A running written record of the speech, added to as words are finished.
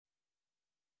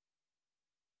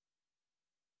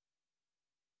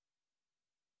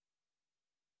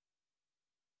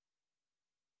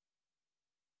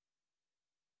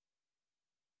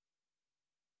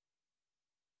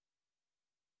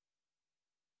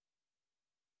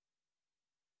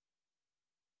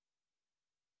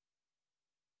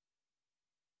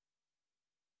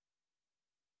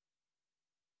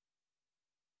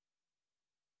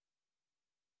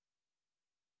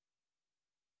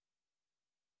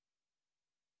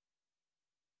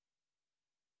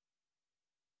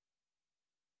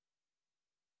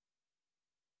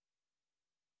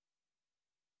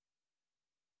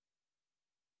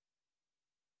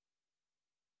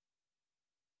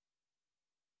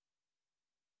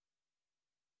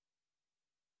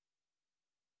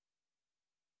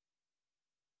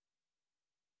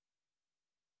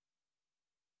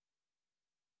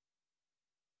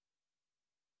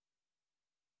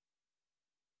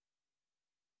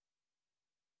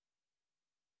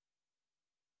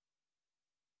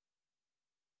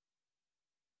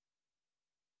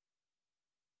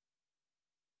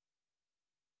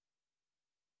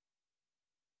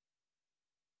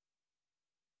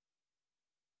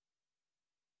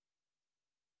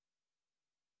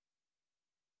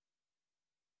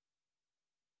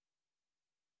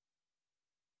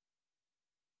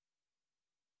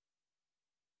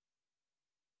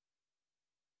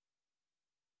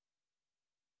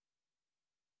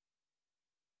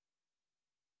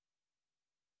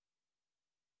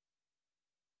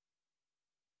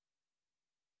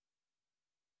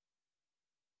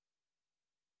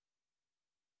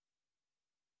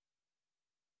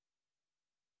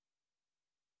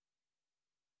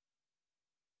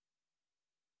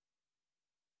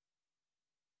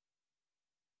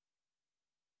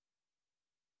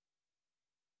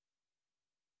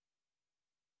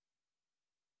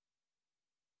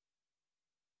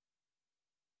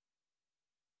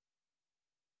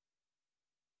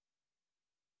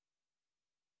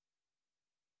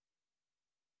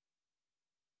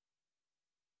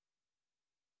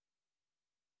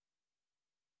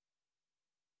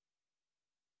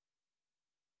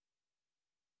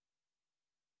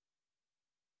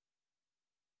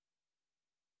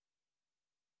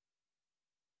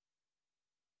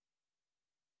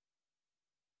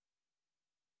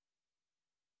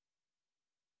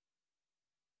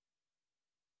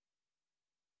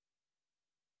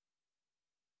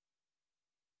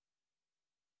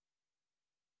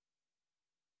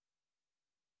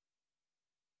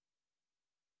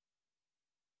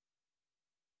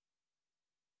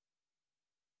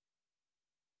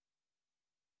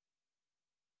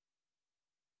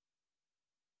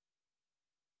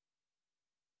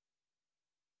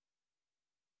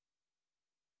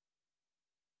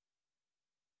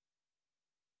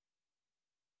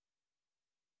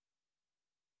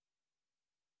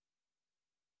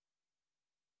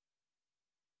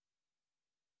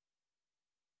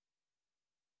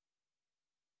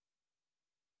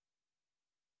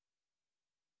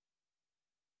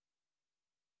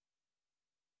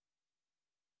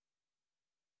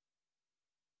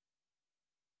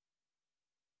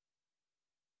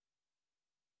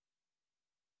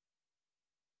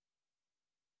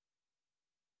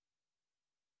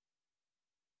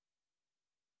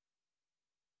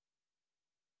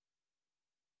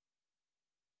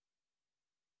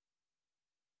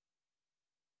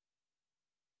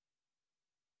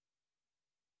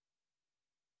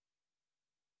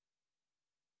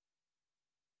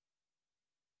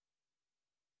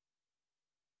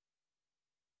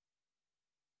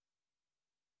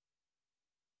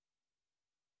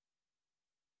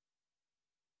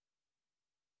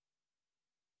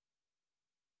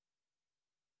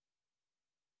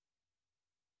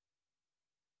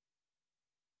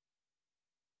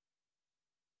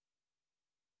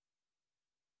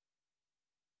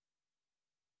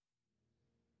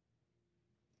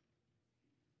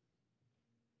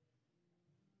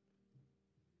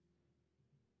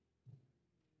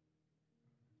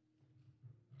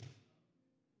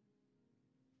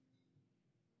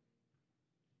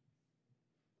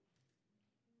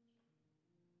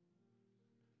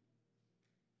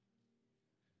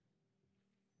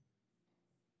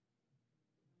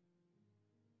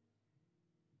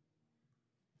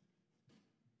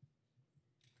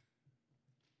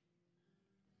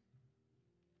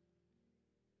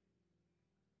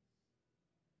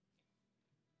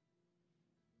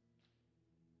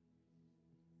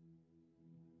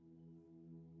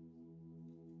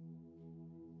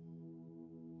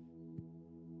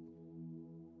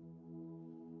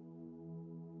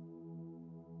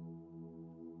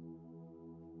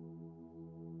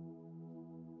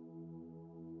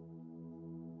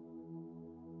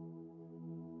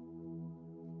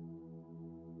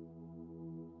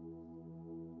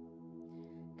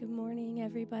Good morning,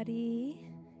 everybody.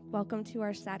 Welcome to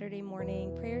our Saturday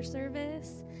morning prayer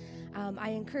service. I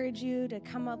encourage you to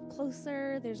come up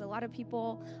closer. There's a lot of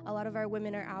people, a lot of our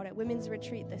women are out at women's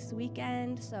retreat this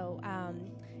weekend, so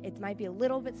it might be a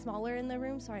little bit smaller in the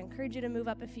room, so I encourage you to move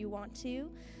up if you want to.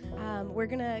 We're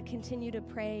going to continue to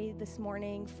pray this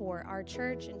morning for our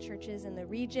church and churches in the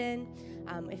region.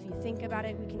 If you think about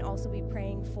it, we can also be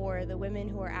praying for the women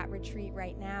who are at retreat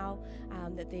right now,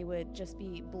 that they would just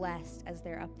be blessed as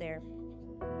they're up there.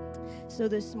 So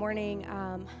this morning,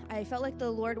 I felt like the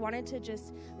Lord wanted to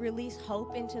just release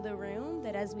hope into the room,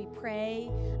 that as we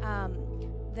pray,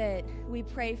 that we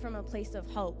pray from a place of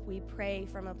hope. We pray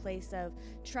from a place of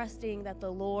trusting that the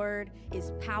Lord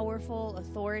is powerful,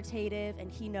 authoritative, and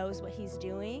He knows what He's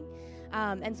doing.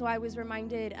 And so I was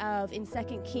reminded of in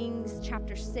 2 Kings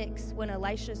chapter 6, when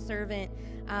Elisha's servant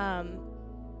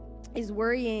is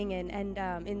worrying, and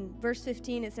in verse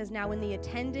 15 it says, "Now when the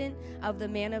attendant of the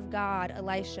man of God,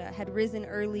 Elisha, had risen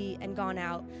early and gone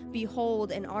out,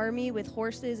 behold, an army with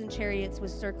horses and chariots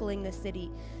was circling the city.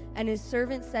 And his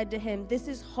servant said to him, 'This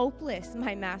is hopeless,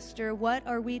 my master. What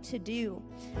are we to do?'"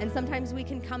 And sometimes we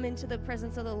can come into the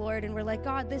presence of the Lord and we're like,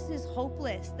 "God, this is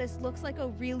hopeless. This looks like a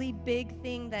really big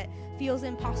thing that feels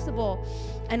impossible."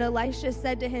 And Elisha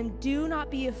said to him, "Do not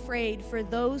be afraid, for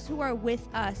those who are with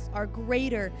us are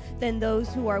greater than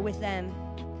those who are with them."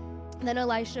 Then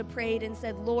Elisha prayed and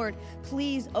said, "Lord,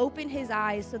 please open his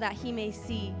eyes so that he may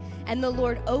see." And the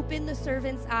Lord opened the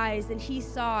servant's eyes, and he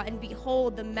saw, and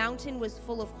behold, the mountain was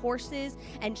full of horses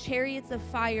and chariots of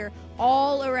fire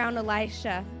all around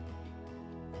Elisha.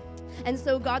 And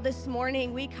so, God, this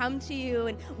morning we come to you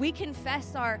and we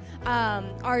confess our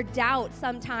doubt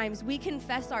sometimes. We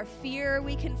confess our fear.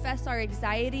 We confess our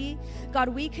anxiety. God,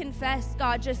 we confess,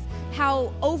 God, just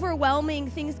how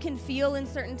overwhelming things can feel in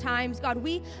certain times. God,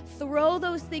 we throw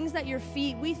those things at your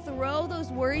feet. We throw those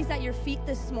worries at your feet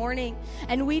this morning.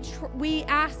 And we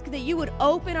ask that you would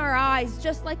open our eyes,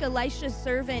 just like Elisha's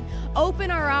servant.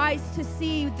 Open our eyes to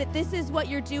see that this is what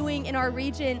you're doing in our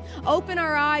region. Open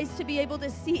our eyes to be able to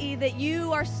see that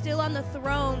you are still on the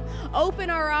throne. Open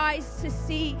our eyes to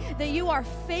see that you are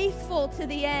faithful to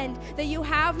the end, that you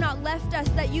have not left us,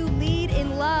 that you lead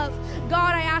in love.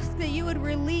 God, I ask that you would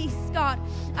release, God,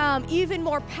 even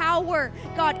more power,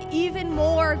 God, even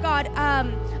more, God,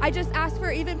 I just ask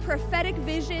for even prophetic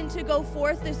vision to go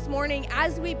forth this morning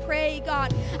as we pray,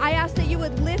 God. I ask that you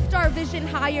would lift our vision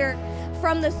higher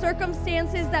from the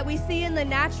circumstances that we see in the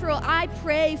natural. I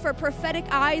pray for prophetic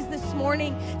eyes this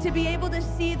morning to be able to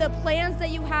see the plans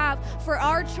that you have for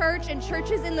our church and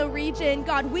churches in the region.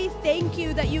 God, we thank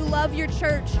you that you love your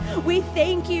church. We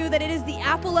thank you that it is the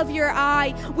apple of your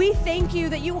eye. We thank you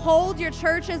that you hold your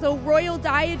church as a royal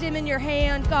diadem in your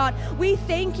hand, God. We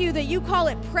thank you that you call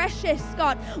it precious,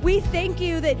 God. We thank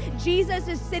you that Jesus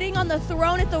is sitting on the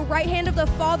throne at the right hand of the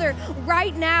Father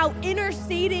right now,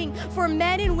 interceding for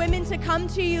men and women to come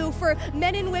to you, for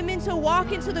men and women to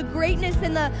walk into the greatness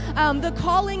and the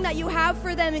calling that you have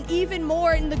for them, and even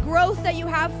more in the growth that you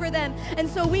have for them. And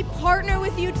so we partner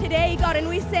with you today, God, and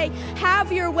we say,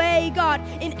 have your way, God,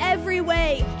 in every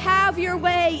way. Have your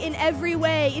way in every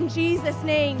way. In Jesus'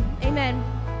 name, amen.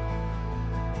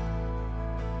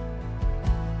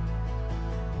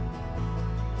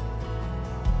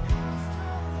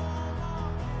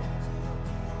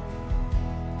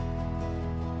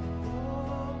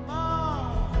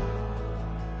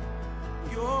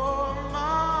 You're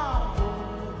my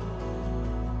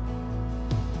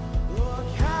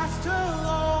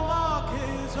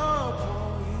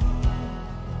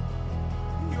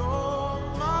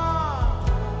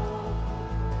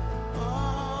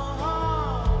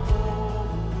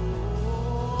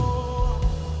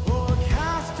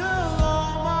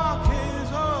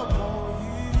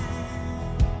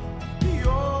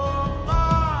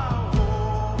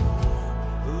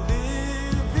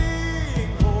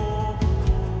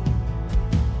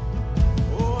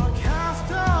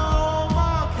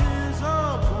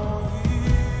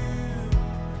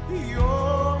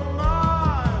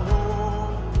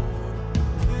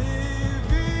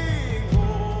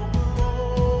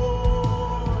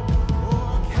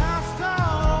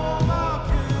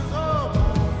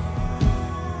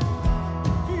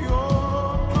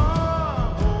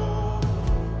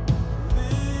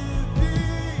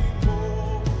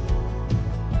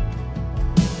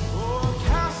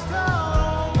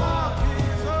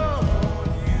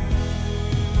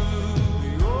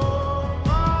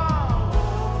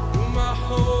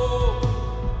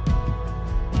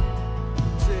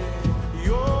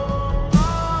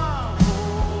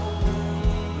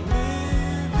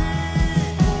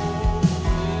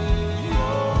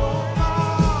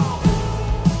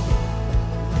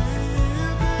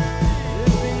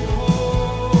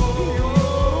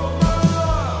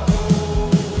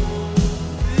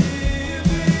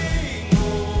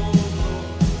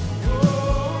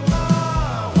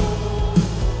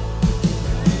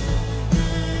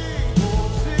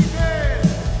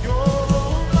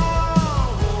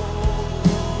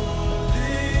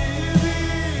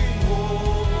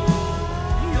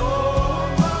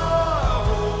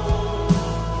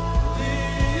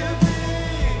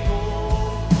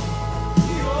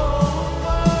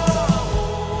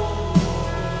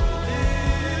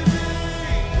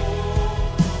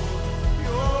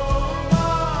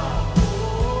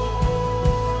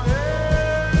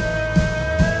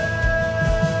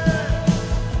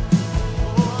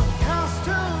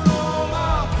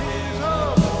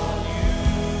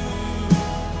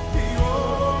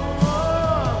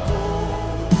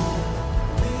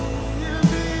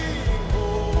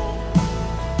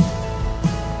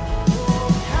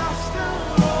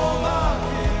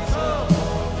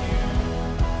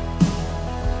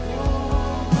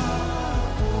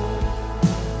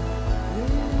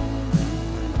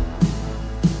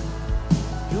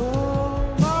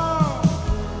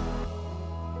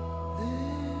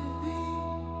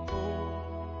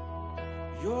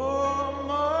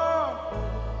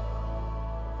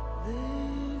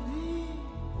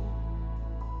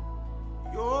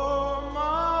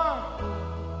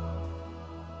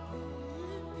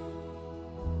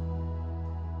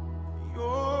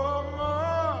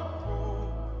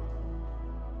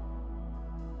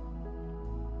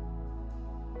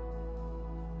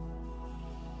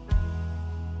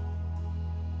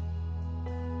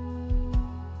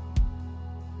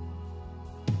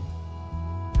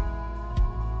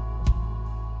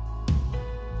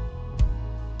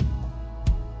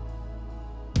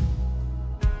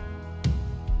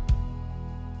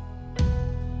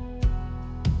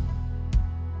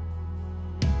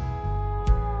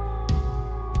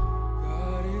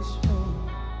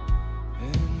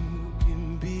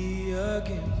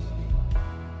against me?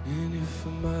 And if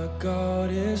my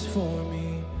God is for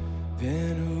me,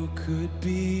 then who could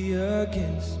be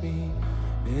against me?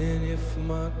 And if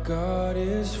my God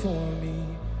is for me,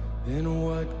 then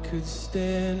what could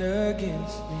stand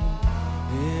against me?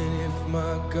 And if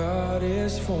my God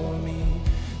is for me,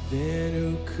 then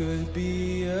who could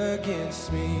be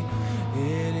against me?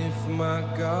 And if my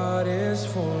God is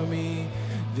for me,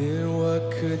 then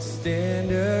what could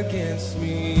stand against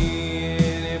me?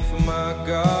 And if my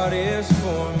God is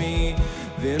for me,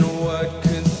 then what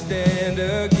could stand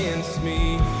against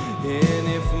me? And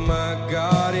if my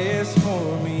God is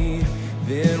for me,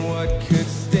 then what could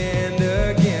stand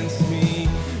against me?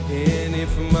 And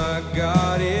if my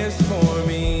God is for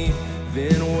me,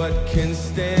 then what can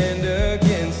stand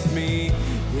against me?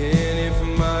 And if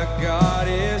my God is for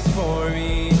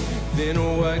me,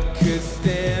 then what could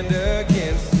stand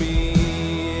against me? And if my God is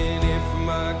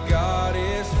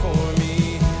for me,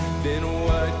 then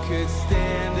what could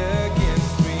stand against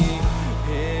me? And if my God is for me, then what could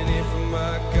stand against me? And if my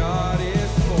God is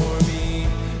for me,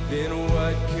 then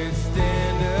what could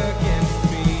stand against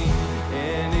me?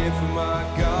 And if my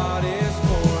God is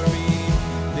for me,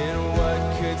 then what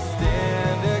could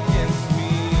stand against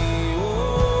me?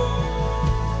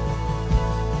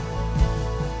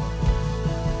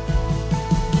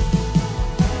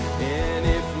 And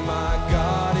if my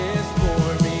God is for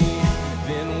me,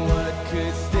 then what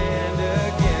can stand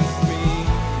against me?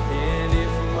 And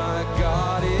if my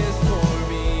God is for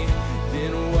me,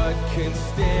 then what can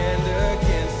stand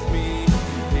against me?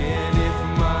 And if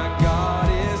my God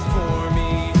is for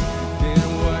me, then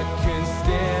what can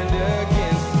stand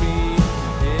against me?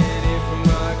 And if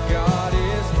my God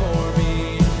is for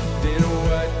me, then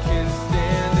what can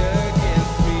stand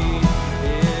against me?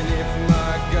 And if my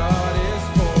God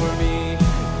is for me,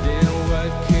 then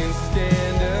what can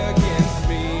stand against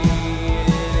me?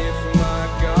 And if my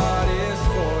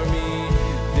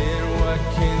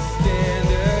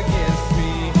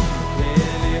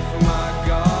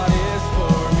God is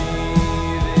for me,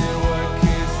 then what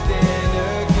can stand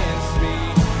against me?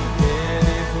 And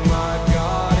if my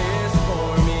God is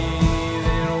for me,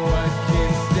 then what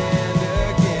can stand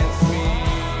against me?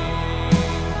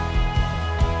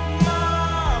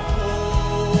 My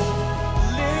hope,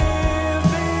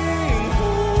 living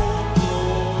hope,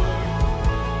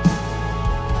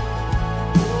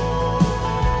 Lord.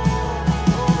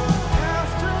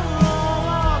 After all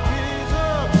our gaze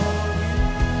upon you,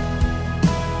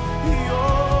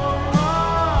 you're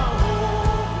my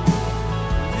hope,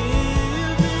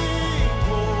 living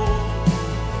hope.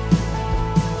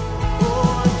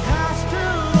 Lord, cast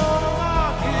all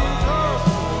our gaze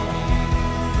upon you,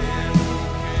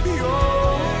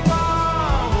 you're my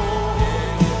hope,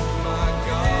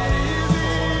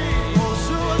 living hope.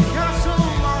 So I cast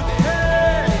all my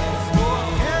cares,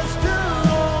 cast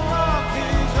all my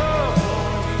gaze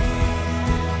upon you,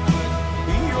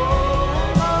 you're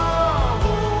my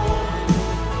hope,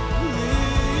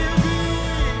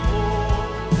 living hope.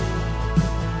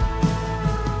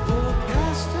 Oh,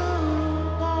 cast all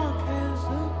my cares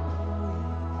upon you,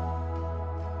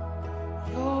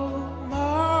 you're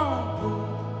my hope,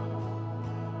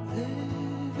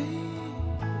 living.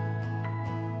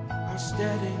 I'm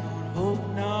standing on hope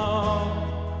now.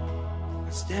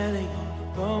 I'm standing on the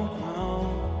firm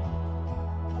ground.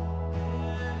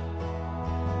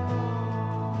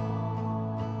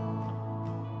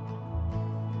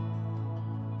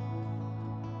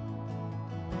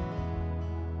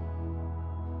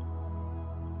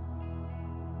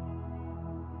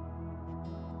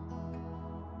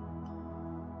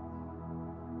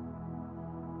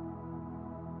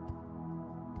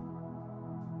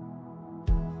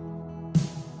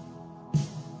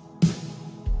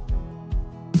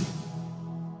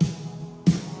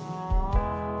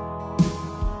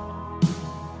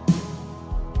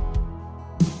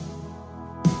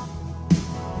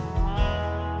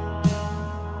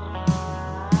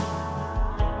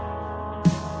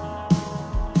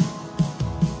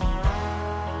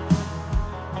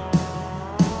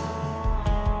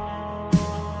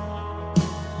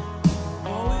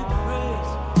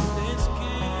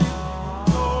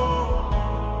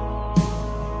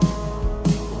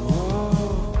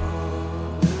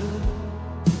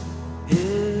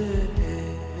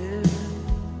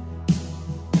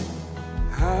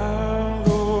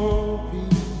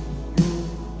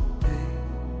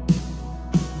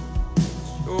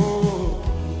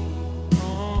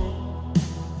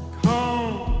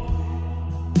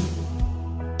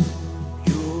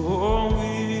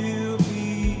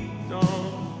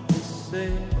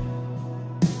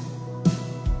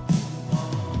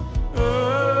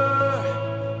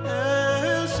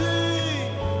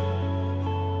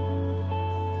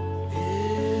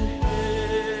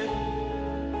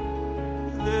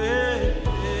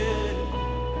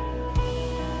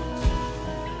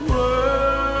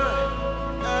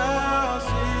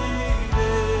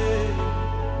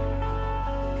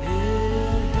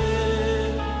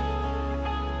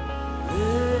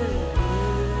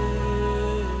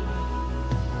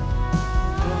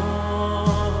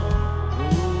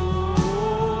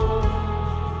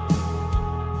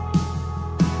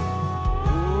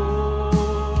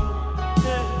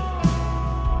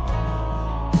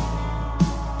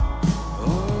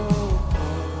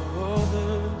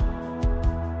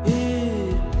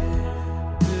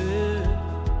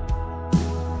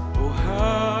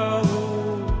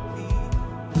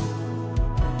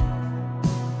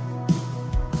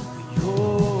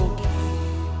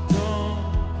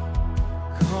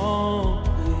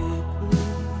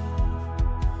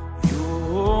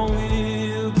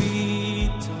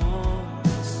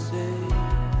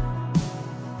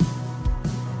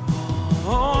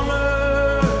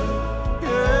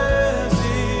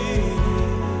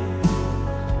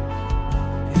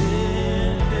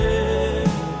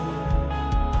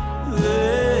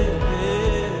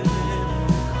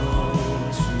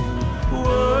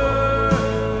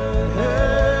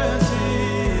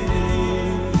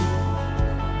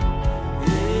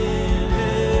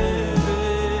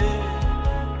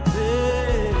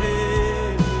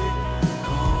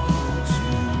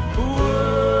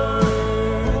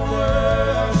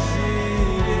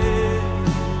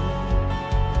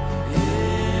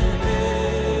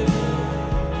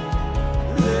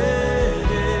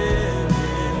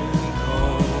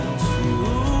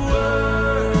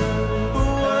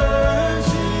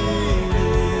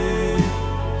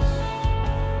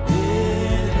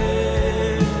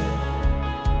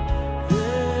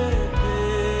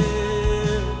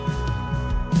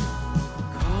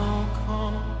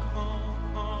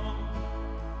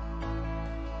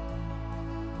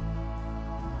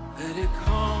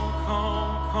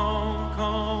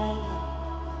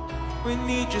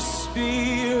 your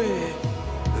spirit.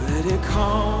 Let it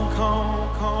calm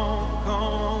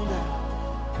down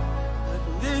like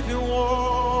a living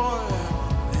water.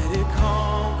 Let it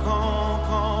calm down.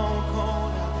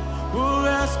 We're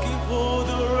asking for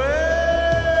the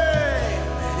rain.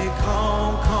 Let it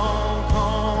calm down.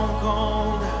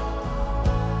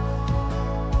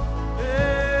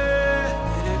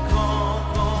 Yeah, let it calm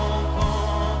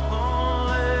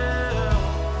yeah.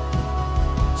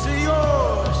 Say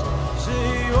yours,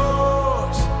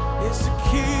 it's the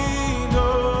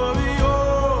kingdom,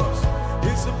 yours,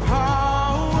 it's the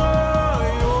power,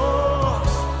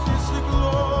 yours, it's the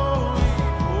glory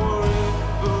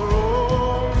forever,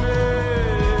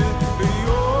 amen.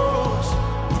 Yours,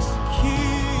 it's the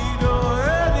kingdom,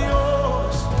 and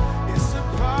yours, it's the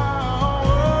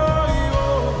power,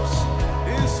 yours,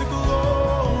 it's the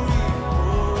glory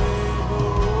forever,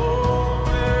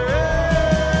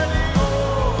 amen.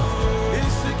 Yours,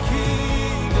 it's the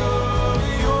kingdom,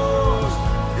 yours,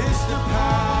 it's the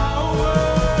power,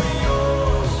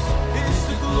 yours, it's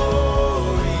the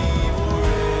glory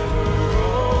forever,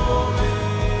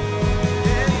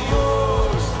 amen.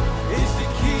 Yours, it's the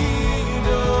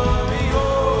kingdom,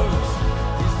 yours,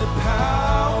 it's the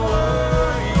power,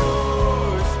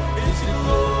 yours, it's the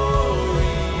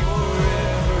glory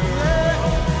forever.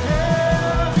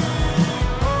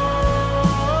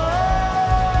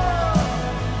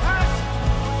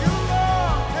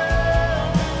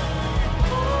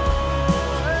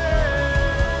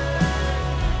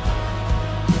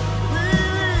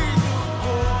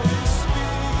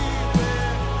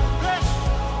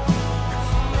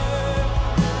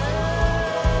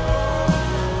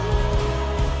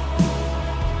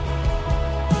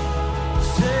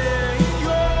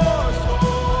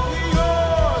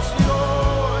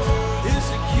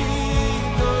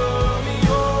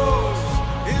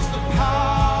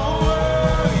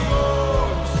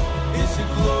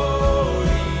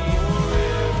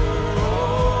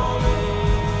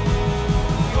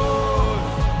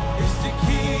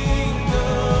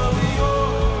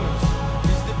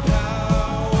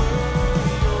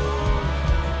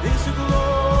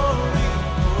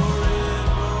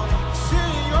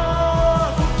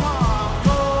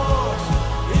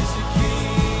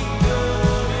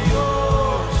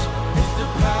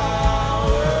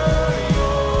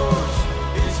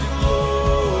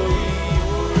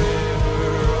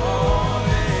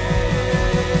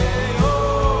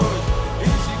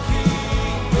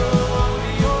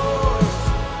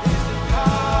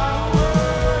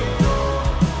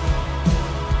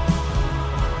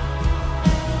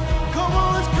 Come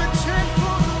on, let's contend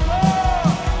for the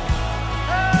Lord.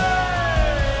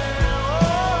 Hey,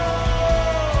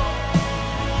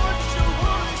 what's your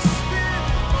Holy Spirit?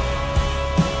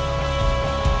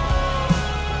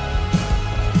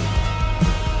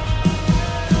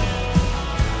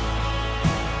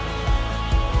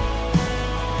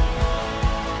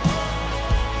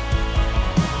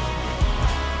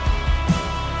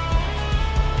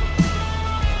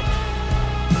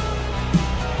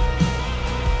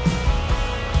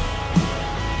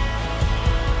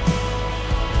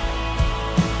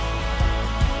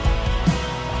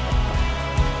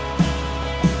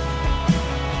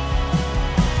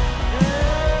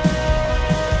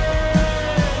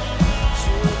 To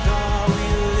God we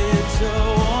lift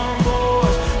up one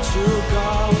voice. To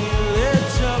God we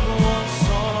lift up one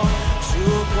song. To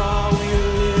God we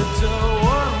lift up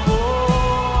one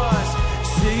voice.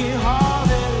 Singing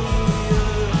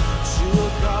hallelujah. To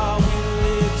God we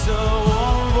lift up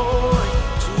one voice.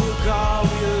 To God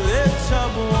we lift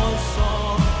up one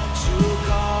song. To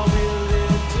God we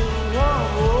lift up one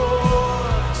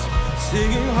voice.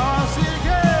 Singing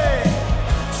hallelujah.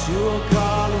 To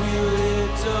God we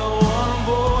lift up one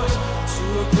voice. To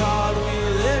God we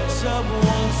lift up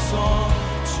one song.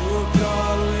 To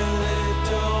God we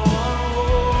lift up one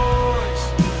voice.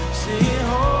 Sing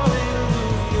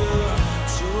hallelujah.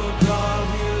 To God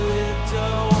we lift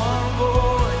up one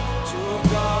voice. To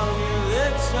God we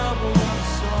lift up one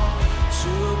song.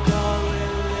 To God we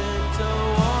lift up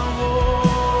one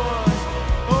voice.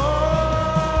 Oh,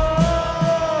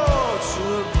 to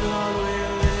God we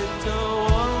lift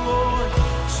up one voice.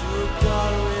 To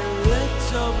God we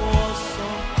lift up one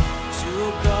song. To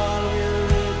God we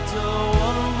lift up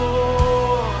one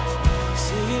voice.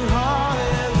 Singing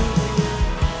hallelujah.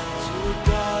 To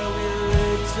God we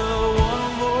lift up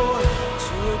one voice.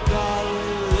 To God we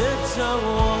lift up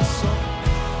one song.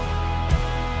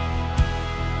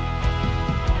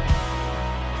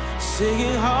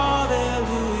 Singing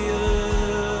hallelujah.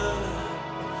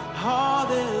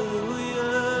 Hallelujah.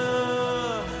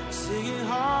 Singing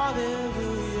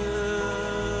hallelujah.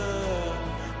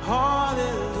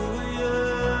 Hallelujah.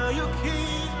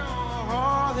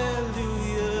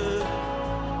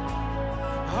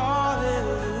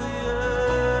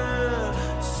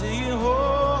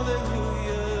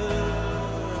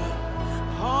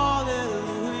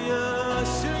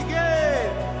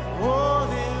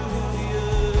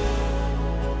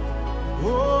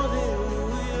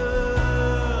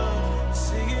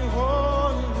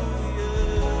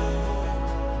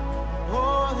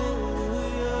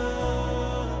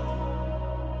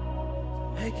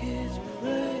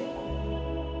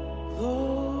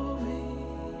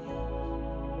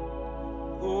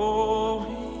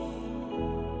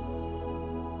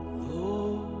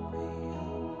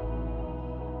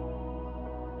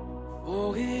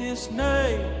 His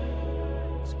name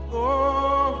is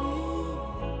glory.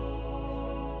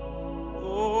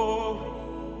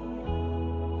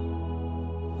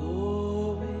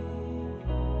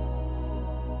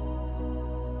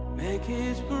 Make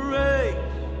His praise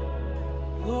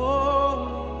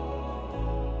glory,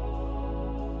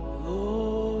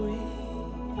 glory,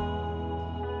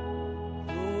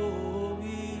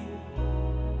 glory.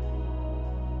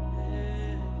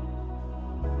 Yeah.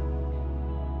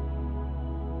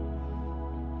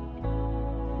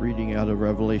 Reading out of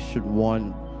Revelation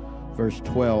 1, verse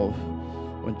 12,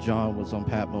 when John was on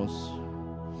Patmos,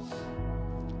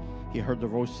 he heard the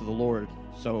voice of the Lord.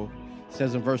 So it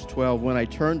says in verse 12, when I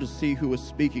turned to see who was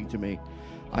speaking to me,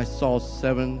 I saw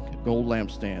 7 gold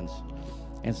lampstands,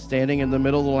 and standing in the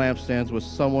middle of the lampstands was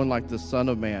someone like the Son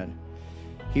of Man.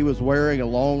 He was wearing a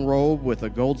long robe with a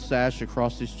gold sash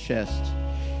across his chest.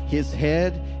 His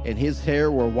head and his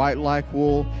hair were white like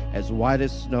wool, as white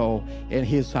as snow, and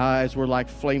his eyes were like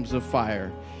flames of fire.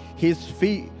 His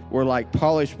feet were like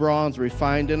polished bronze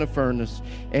refined in a furnace,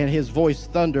 and his voice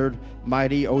thundered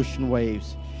mighty ocean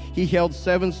waves. He held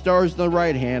 7 stars in the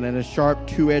right hand, and a sharp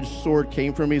 2-edged sword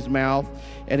came from his mouth,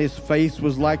 and his face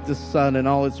was like the sun in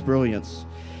all its brilliance.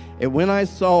 And when I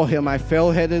saw him, I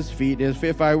fell at his feet as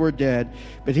if I were dead.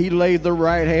 But he laid the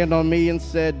right hand on me and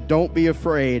said, don't be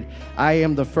afraid. I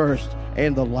am the first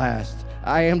and the last.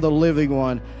 I am the living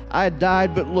one. I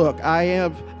died, but look, I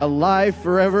am alive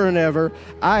forever and ever.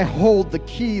 I hold the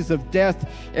keys of death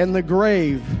and the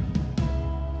grave.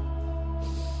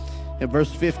 And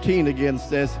verse 15 again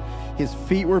says, his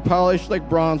feet were polished like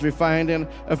bronze refined in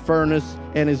a furnace,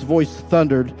 and his voice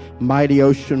thundered mighty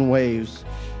ocean waves.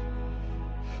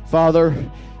 Father,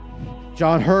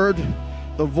 John heard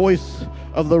the voice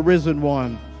of the risen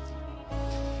one.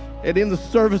 And in the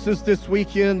services this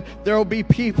weekend, there will be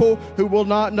people who will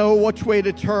not know which way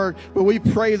to turn, but we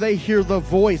pray they hear the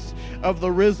voice of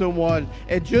the risen one.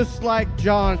 And just like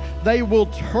John, they will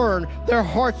turn, their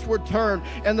hearts will turn,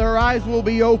 and their eyes will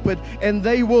be open, and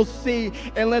they will see.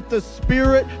 And let the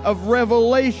spirit of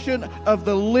revelation of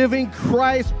the living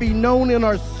Christ be known in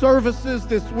our services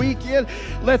this weekend.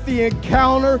 Let the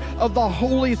encounter of the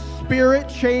Holy Spirit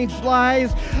change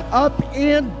lives,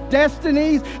 upend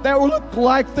destinies that will look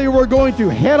like they were going to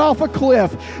head off a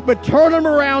cliff, but turn them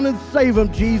around and save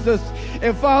them, Jesus.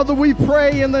 And Father, we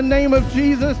pray in the name of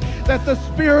Jesus that the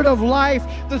spirit of life,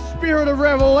 the spirit of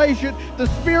revelation, the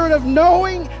spirit of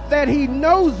knowing that He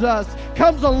knows us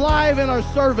comes alive in our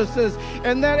services,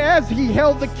 and that as He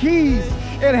held the keys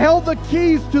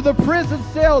to the prison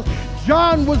cells,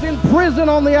 John was in prison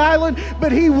on the island,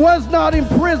 but he was not in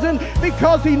prison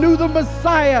because he knew the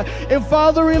Messiah. And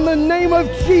Father, in the name of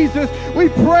Jesus, we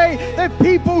pray that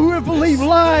people who have believed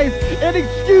lies and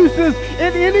excuses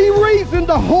and any reason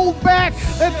to hold back,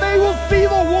 that they will see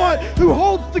the one who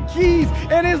holds the keys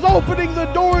and is opening the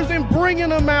doors and bringing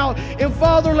them out. And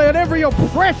Father, let every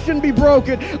oppression be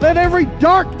broken. Let every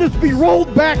darkness be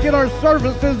rolled back in our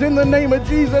services in the name of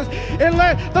Jesus. And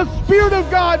let the Spirit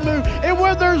of God move. And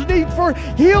where there's need for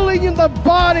healing in the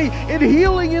body and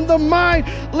healing in the mind,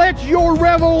 let your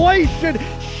revelation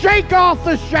shake off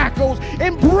the shackles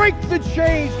and break the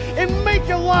chains and make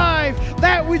alive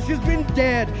that which has been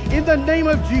dead. In the name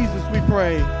of Jesus we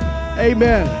pray.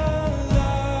 Amen.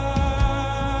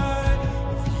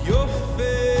 Your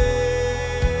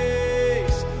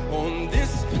face on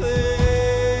this place,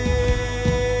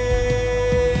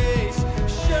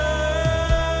 shine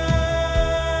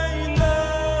the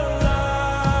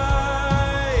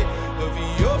light of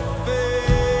your face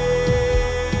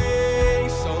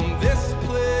on this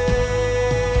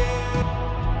place,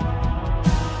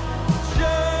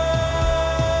 shine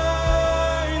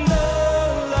the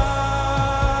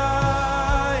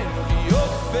light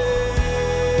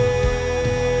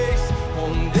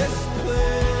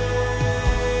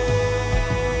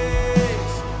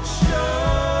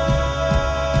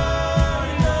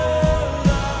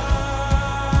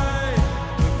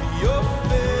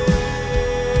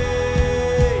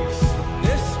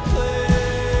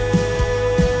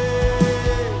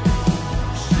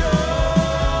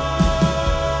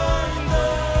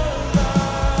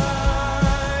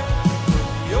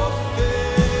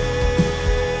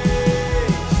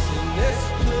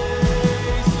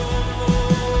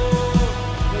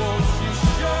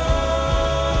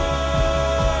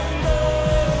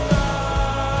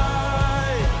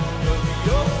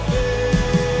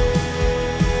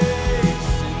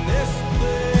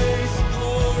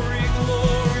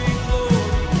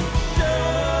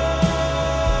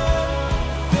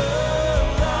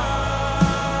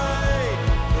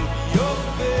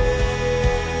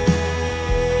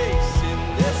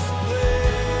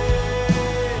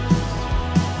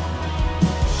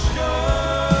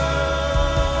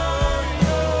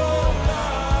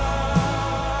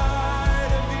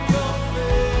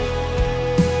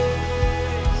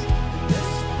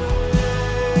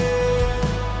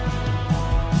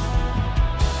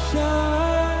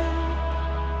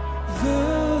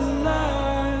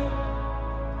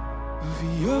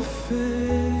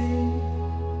face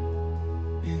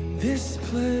in this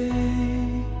place.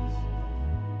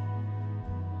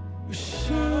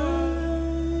 Shine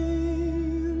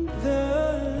the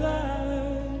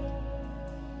light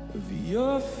of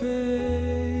your face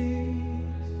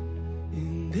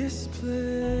in this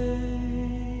place.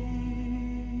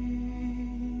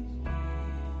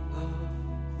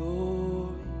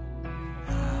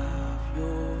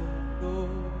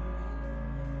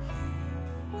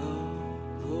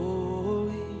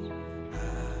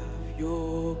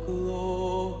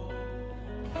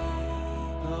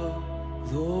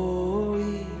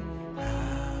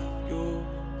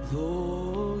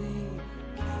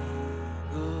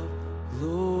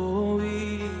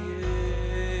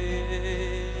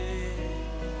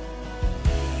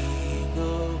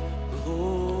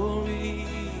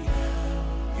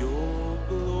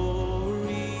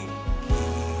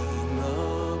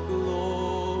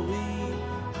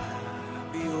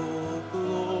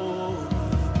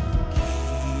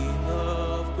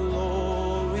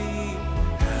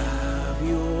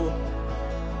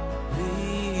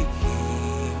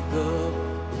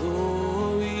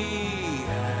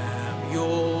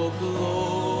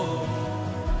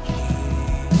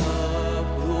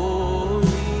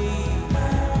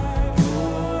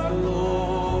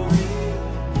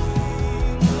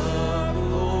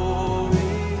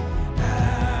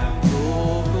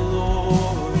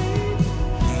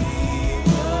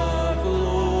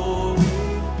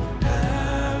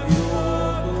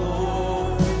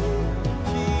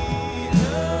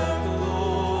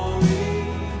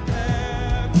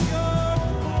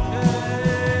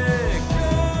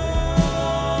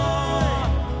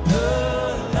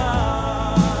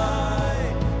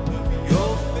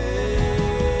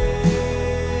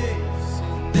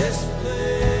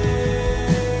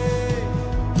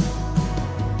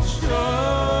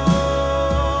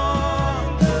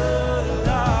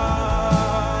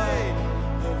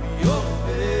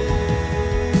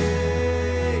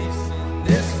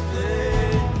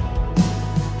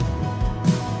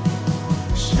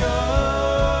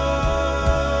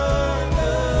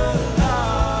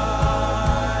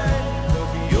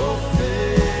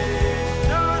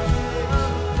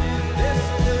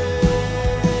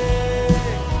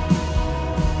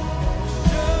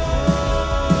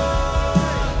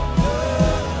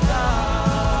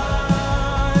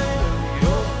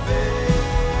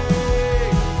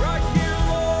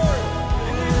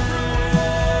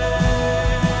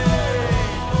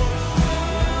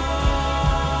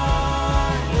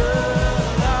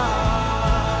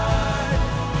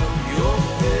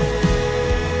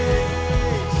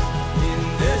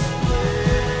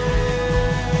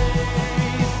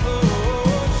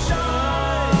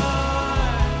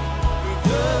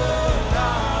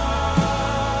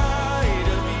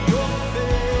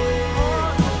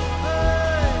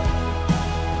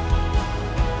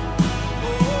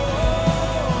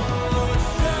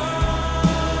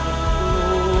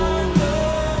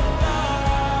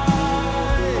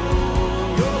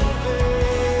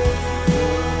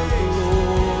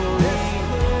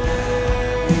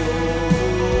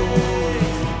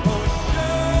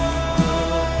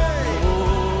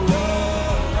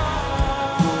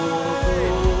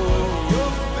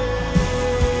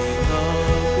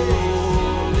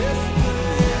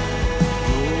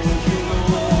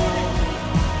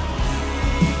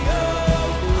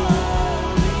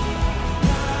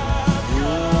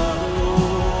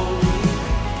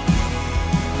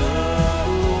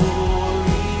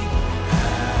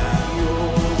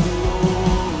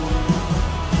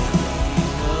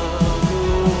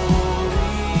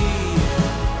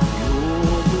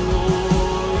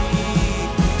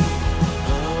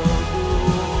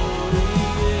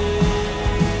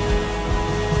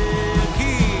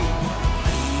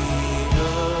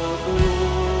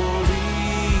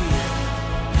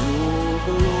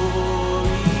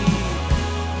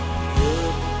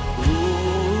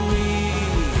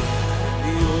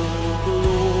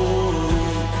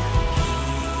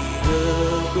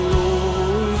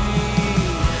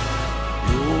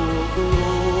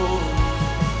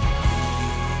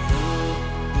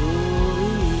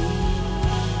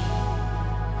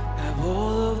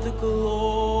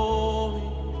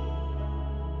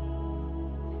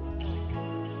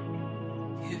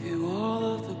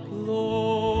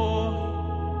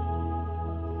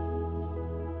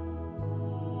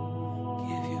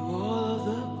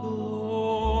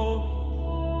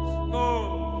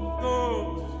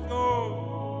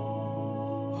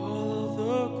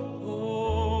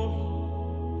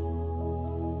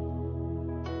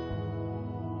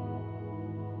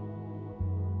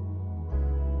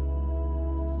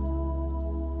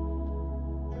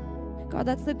 God,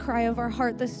 that's the cry of our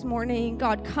heart this morning.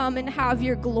 God, come and have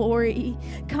your glory.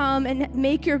 Come and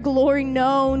make your glory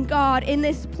known, God, in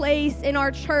this place, in our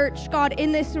church, God,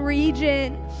 in this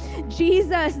region.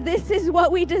 Jesus, this is what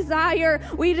we desire.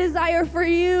 We desire for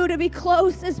you to be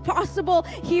close as possible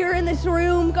here in this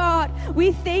room, God.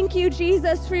 We thank you,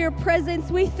 Jesus, for your presence.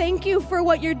 We thank you for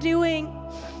what you're doing.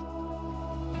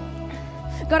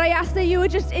 God, I ask that you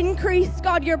would just increase,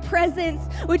 God, your presence.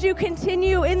 Would you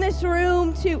continue in this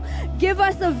room to give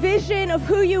us a vision of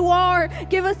who you are,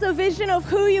 give us a vision of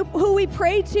who we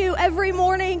pray to every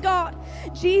morning, God.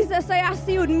 Jesus, I ask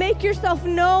that you would make yourself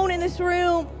known in this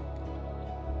room.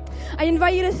 I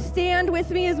invite you to stand with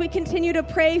me as we continue to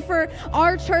pray for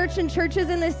our church and churches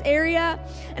in this area.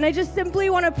 And I just simply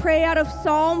want to pray out of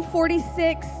Psalm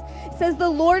 46. It says, the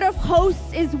Lord of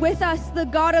hosts is with us. The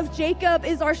God of Jacob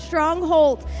is our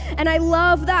stronghold. And I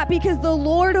love that because the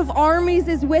Lord of armies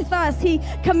is with us. He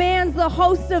commands the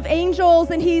hosts of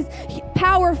angels, and he's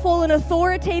powerful and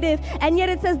authoritative. And yet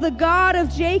it says the God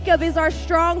of Jacob is our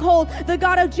stronghold. The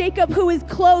God of Jacob who is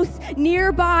close,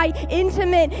 nearby,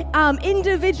 intimate,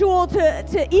 individual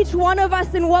to each one of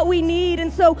us and what we need.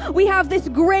 And so we have this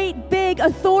great, big,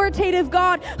 authoritative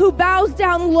God who bows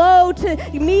down low to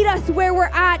meet us where we're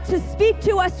at, to speak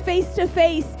to us face to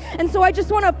face. And so I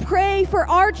just want to pray for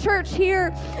our church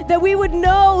here that we would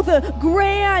know the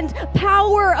grand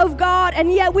power of God,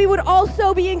 and yet we would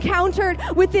also be encountered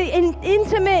with the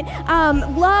intimate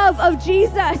love of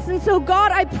Jesus. And so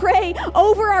God, I pray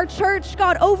over our church,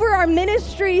 God, over our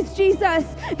ministries, Jesus,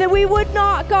 that we would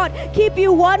not, God, keep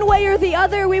you one way or the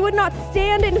other. We would not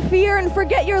stand in fear and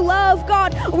forget your love,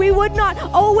 God. We would not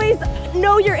always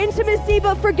know your intimacy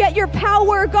but forget your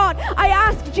power, God. I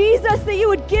ask, Jesus, that you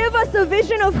would give us a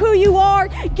vision of who you are.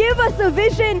 Give us a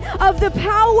vision of the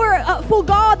powerful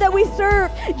God that we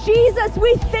serve. Jesus,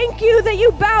 we thank you that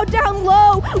you bowed down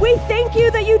low. We thank you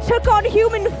that you took on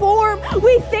human form.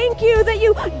 We thank you that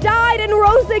you died and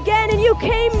rose again, and you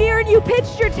came near and you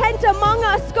pitched your tent among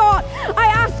us, God. I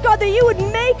ask, God, that you would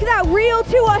make that real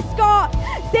to us, God.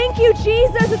 Thank you,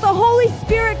 Jesus, that the Holy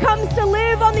Spirit comes to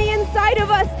live on the inside of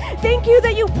us. Thank you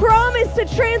that you promise to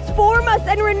transform us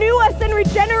and renew us and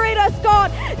regenerate us,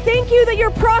 God. Thank you that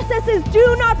your processes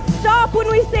do not stop when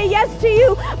we say yes to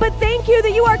you, but thank you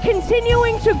that you are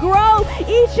continuing to grow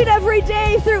each and every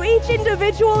day through each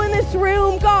individual in this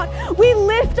room, God. We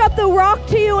lift up the rock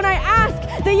to you, and I ask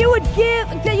that you would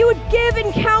give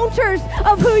encounters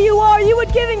of who you are. You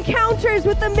would give encounters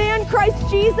with the man Christ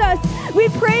Jesus. We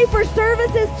pray for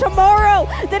services tomorrow,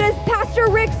 that as Pastor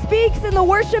Rick speaks and the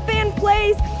worship band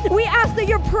plays, we ask that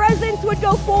your presence would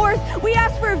go forth. We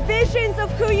ask for visions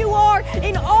of who you are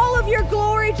in all of your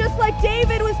glory, just like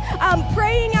David was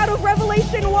praying out of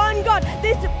Revelation 1. God,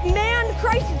 this man,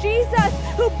 Christ Jesus,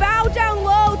 who bowed down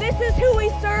low, this is who we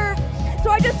serve. So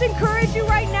I just encourage you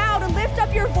right now to lift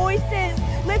up your voices.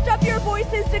 Lift up your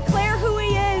voices, declare who he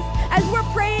is. As we're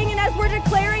praying and as we're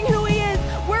declaring who he is,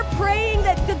 we're praying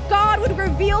that God would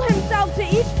reveal himself to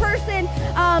each person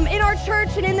in our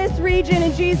church and in this region,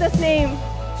 in Jesus' name.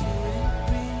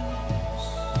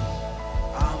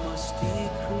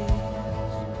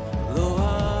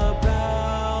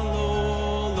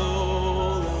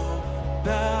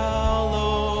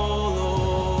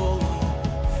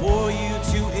 For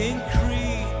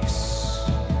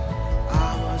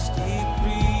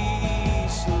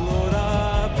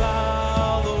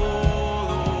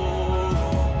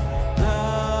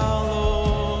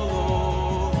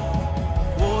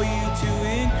you to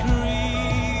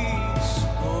increase.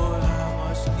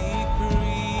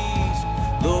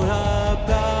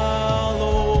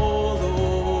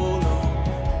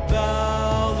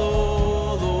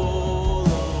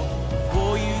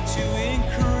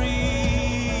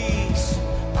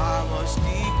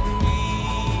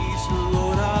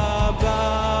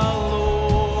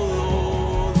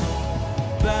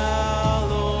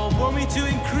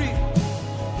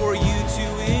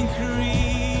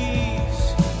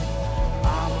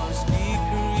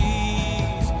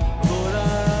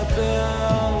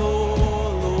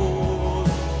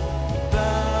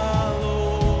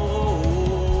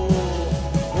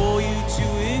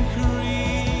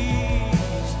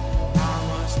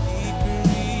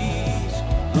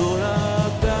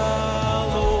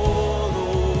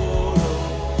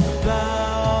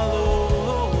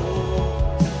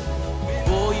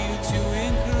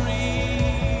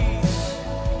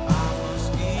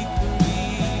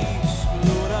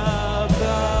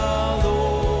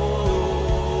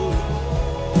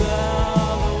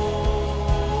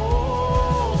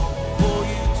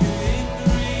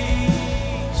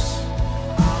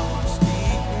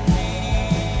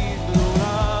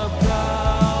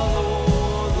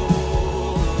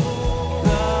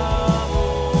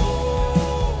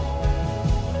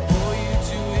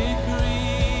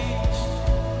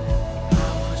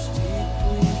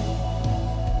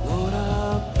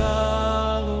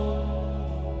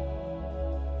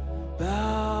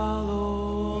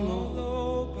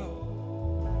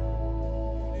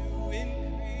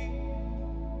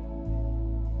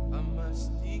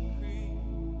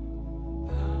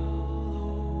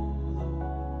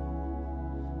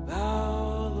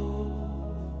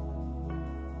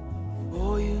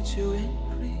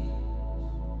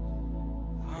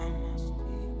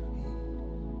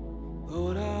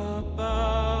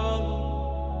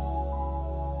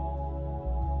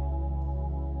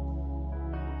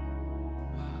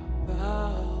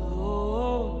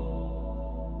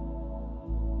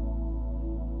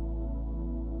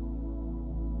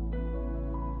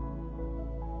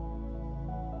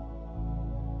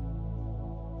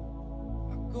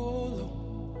 go low.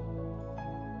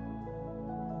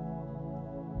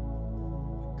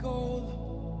 We go low.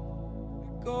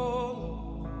 We go low.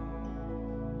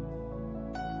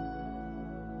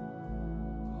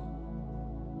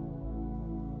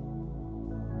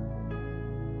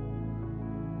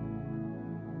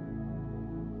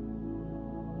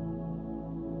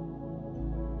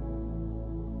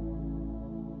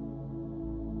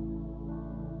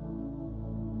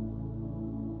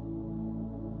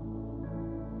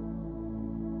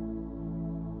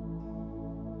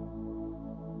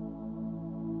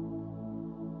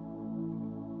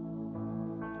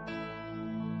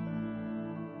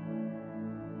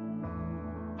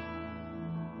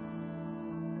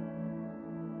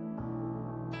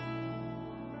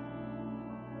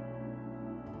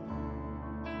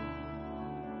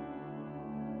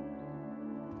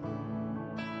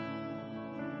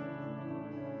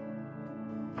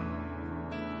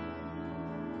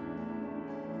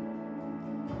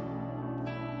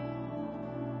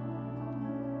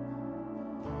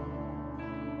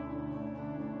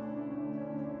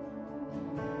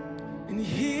 And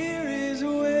here is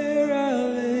where I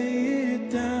lay it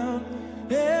down,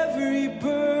 every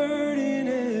burden,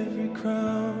 every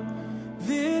crown.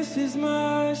 This is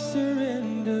my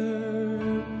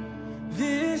surrender.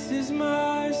 This is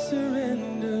my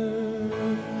surrender.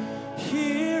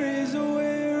 Here is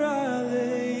where I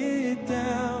lay it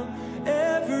down,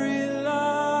 every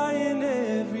lie and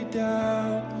every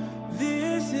doubt.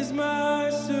 This is my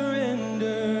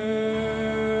surrender.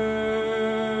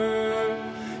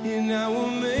 And I will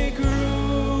make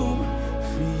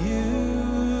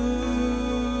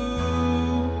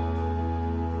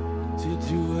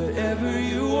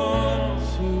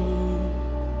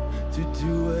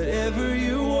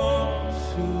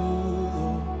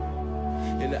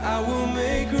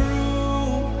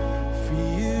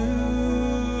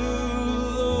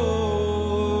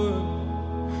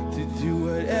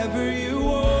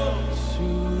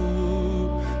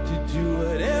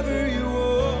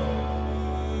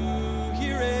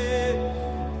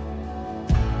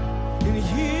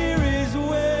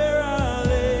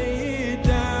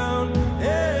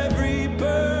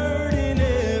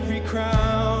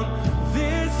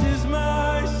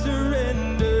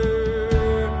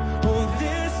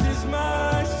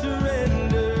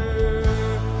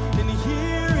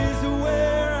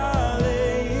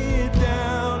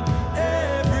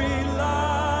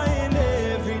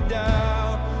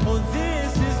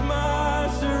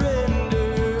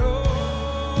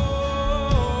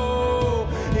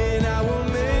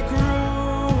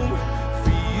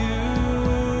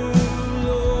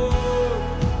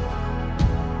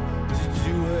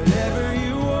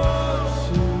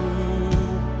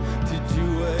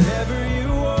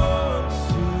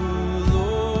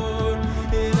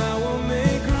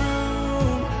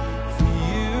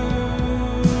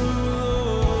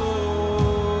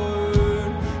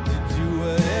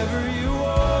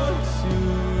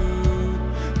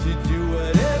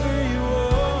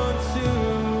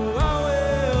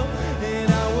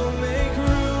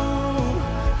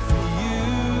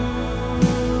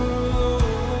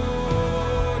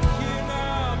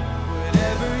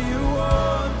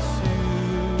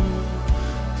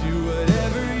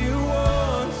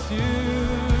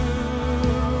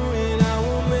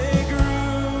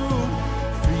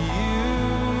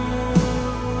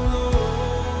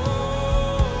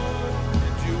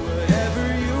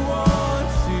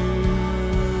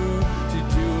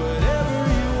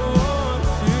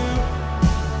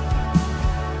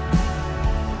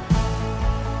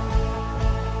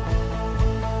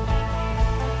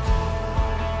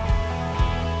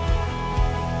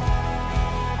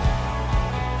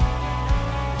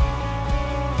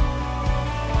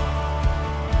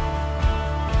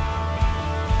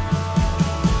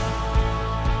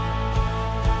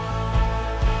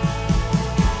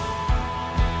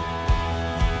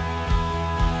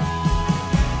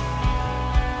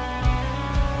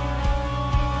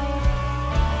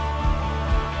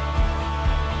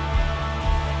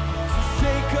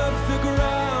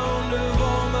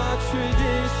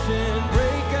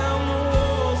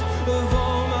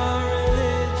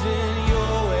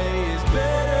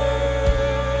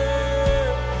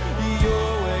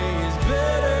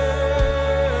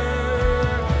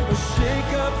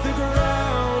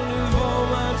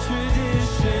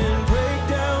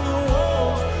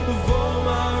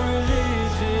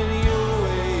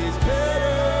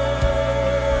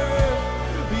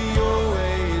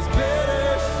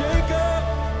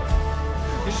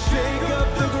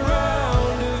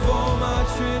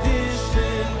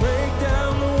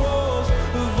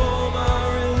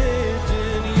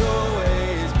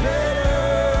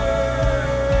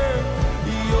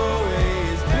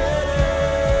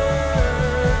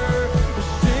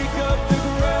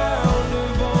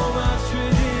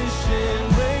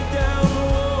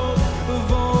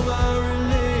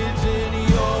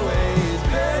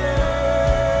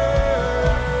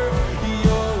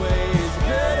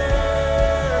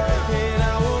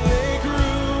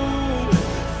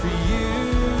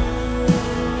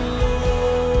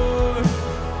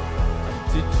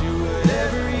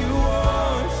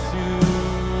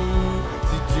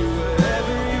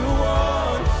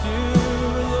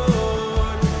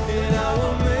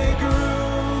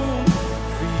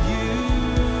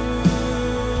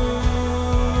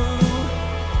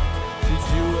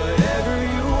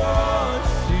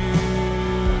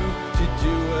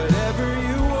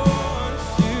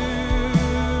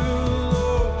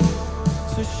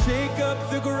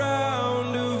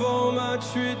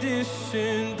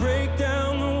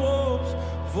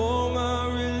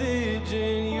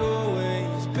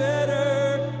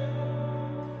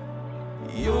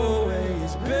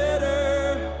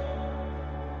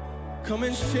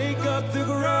shake up the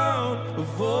ground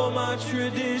of all my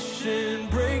tradition,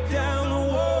 break down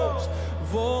the walls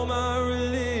of all my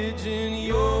religion.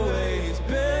 Your way is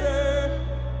better.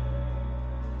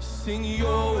 Sing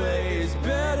your way is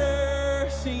better.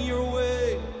 Sing your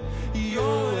way.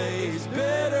 Your way is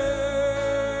better.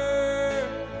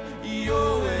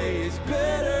 Your way is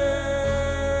better.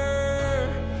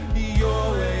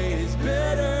 Your way is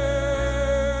better.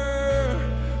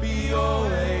 Your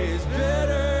way is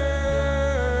better.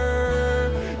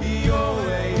 Your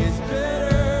way is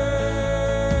better.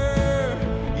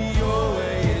 Your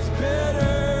way is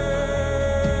better.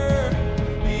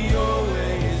 Your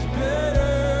way is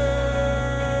better,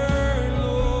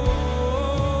 Lord.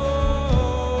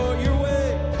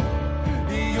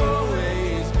 Your way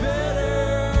is better.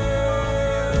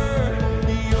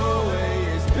 Your way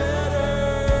is better.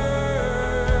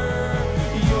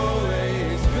 Your way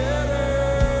is better.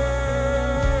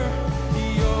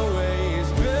 Your way is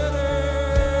better.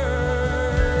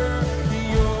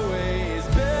 Your way is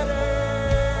better.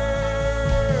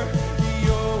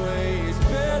 Your way is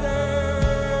better.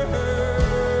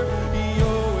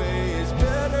 Your way is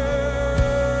better.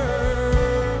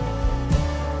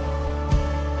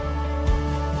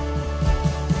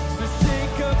 So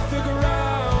shake up the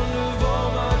ground of all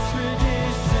my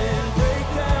tradition, break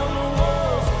down the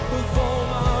walls of all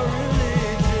my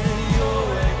religion. Your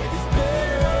way is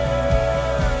better.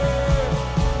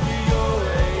 Your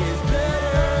way is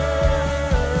better.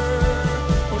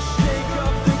 Oh, shake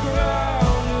up the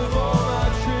ground of all my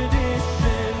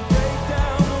tradition, break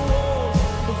down the walls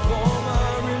of all my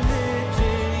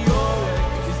religion. Your way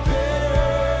is better.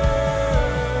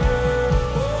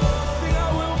 Oh, sing, I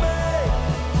will make,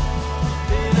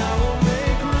 and I will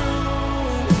make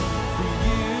room for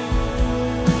you,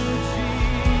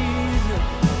 Jesus,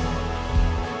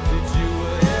 to do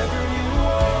whatever you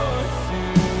want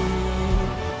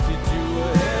to do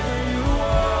whatever you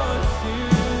want to,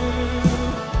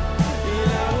 and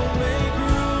I will make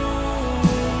room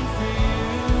for you,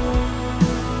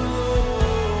 Lord,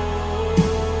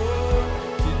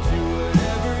 to do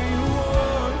whatever you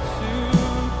want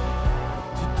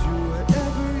to do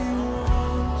whatever you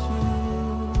want to.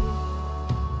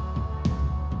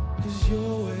 'Cause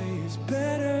your way is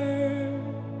better.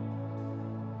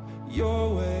 Your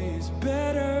way is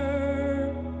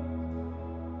better.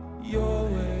 Your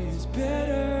way is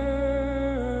better.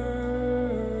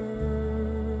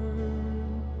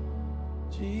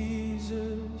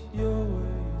 Jesus, your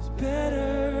way is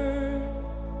better.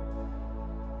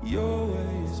 Your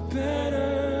way is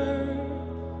better.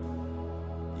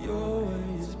 Your way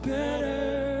is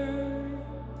better.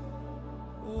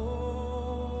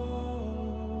 Oh,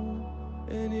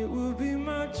 and it will be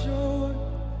my joy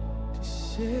to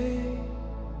say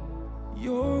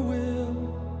your will,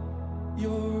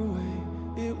 your way.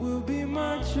 It will be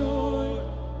my joy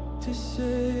to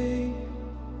say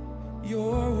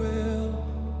your will,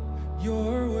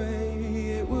 your way.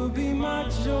 It will be my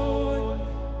joy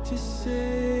to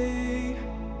say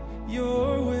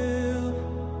your will,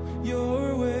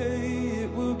 your way. It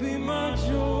will be my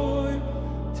joy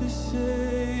to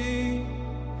say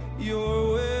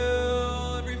your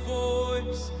will. Every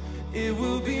voice, it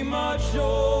will be my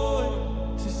joy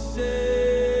to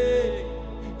say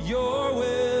your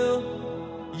will,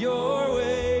 your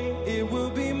way. It will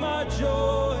be my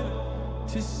joy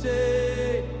to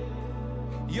say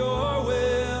your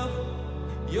will,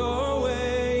 your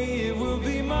way. It will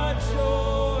be my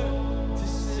joy to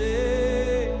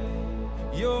say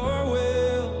your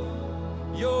will,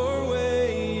 your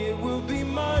way. It will be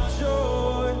my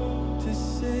joy to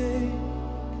say,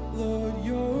 Lord,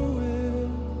 your will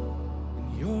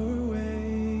and your way.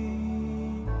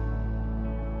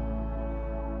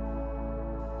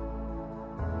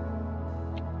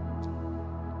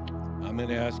 I'm going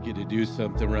to ask you to do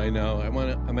something right now. I'm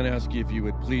going to ask you if you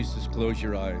would please just close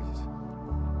your eyes.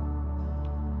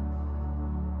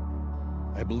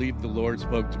 I believe the Lord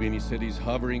spoke to me and he said he's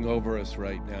hovering over us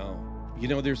right now. You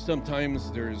know, there's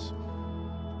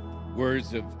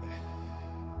words of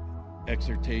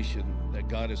exhortation that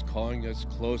God is calling us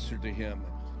closer to him.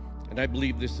 And I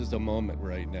believe this is a moment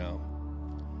right now.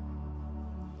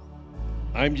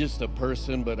 I'm just a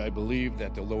person, but I believe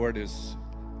that the Lord is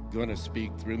going to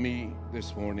speak through me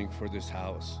this morning for this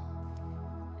house.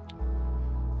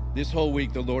 This whole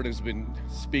week, the Lord has been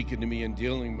speaking to me and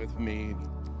dealing with me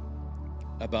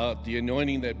about the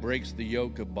anointing that breaks the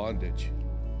yoke of bondage.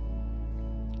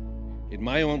 In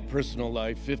my own personal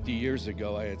life, 50 years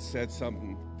ago, I had said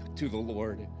something to the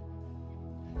Lord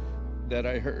that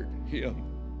I heard him,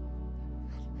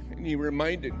 and he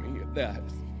reminded me of that.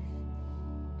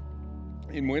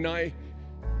 And when I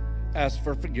ask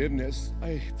for forgiveness.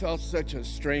 I felt such a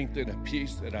strength and a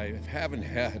peace that I haven't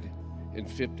had in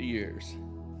 50 years.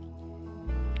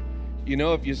 You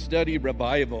know, if you study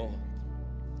revival,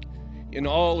 in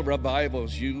all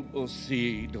revivals, you will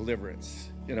see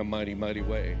deliverance in a mighty, mighty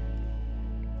way.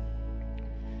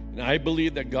 And I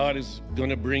believe that God is going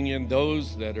to bring in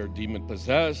those that are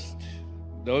demon-possessed,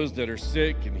 those that are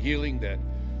sick and healing,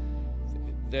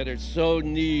 that are so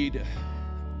need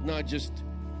not just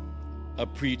a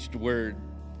preached word,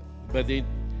 but they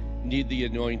need the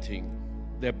anointing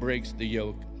that breaks the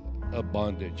yoke of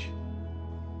bondage.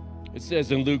 It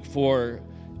says in Luke 4,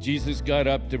 Jesus got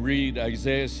up to read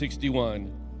Isaiah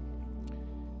 61.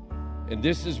 And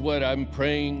this is what I'm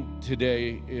praying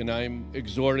today, and I'm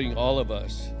exhorting all of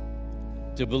us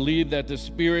to believe that the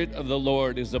Spirit of the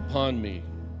Lord is upon me,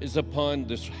 is upon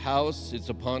this house, it's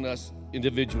upon us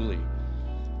individually,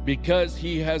 because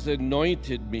He has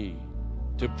anointed me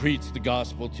to preach the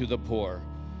gospel to the poor.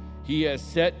 He has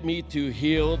set me to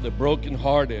heal the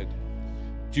brokenhearted,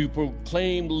 to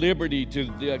proclaim liberty to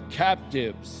the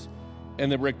captives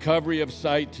and the recovery of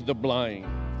sight to the blind,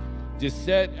 to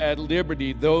set at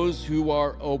liberty those who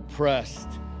are oppressed,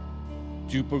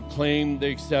 to proclaim the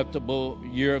acceptable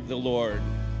year of the Lord.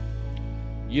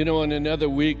 You know, in another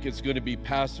week, it's going to be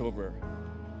Passover.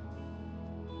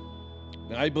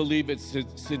 And I believe it's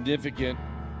significant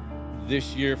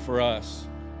this year for us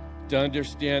to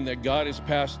understand that God has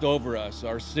passed over us,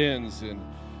 our sins, and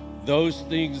those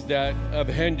things that have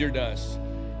hindered us.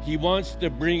 He wants to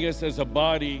bring us as a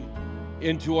body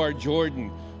into our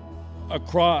Jordan,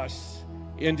 across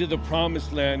into the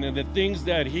promised land, and the things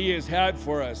that He has had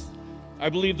for us. I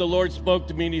believe the Lord spoke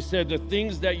to me and He said, the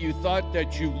things that you thought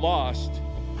that you lost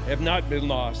have not been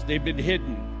lost. They've been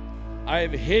hidden. I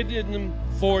have hidden them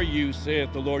for you,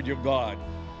 saith the Lord your God.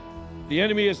 The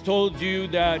enemy has told you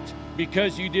that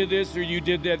because you did this or you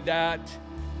did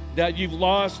that you've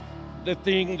lost the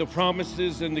thing, the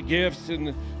promises and the gifts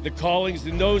and the callings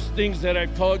and those things that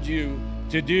I've called you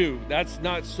to do. That's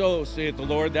not so, saith the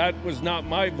Lord. That was not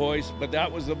my voice, but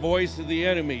that was the voice of the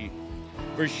enemy.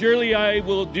 For surely I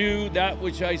will do that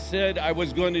which I said I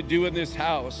was going to do in this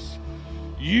house.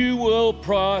 You will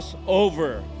cross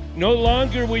over. No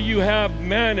longer will you have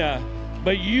manna,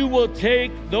 but you will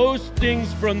take those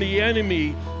things from the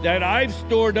enemy that I've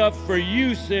stored up for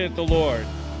you, saith the Lord.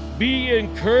 Be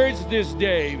encouraged this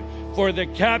day, for the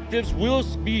captives will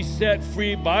be set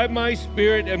free by my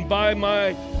Spirit and by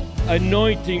my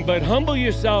anointing. But humble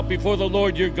yourself before the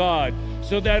Lord your God,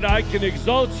 so that I can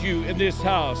exalt you in this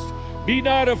house. Be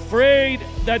not afraid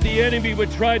that the enemy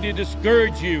would try to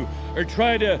discourage you or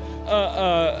try to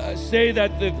say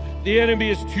that the enemy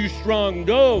is too strong.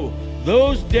 No,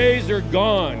 those days are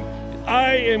gone.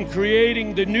 I am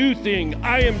creating the new thing.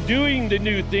 I am doing the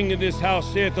new thing in this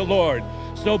house, saith the Lord.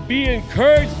 So be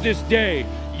encouraged this day.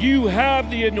 You have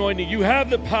the anointing. You have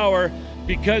the power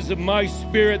because of my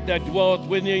Spirit that dwelleth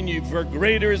within you. For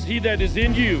greater is He that is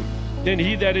in you than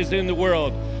he that is in the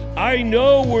world. I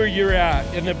know where you're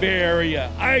at in the Bay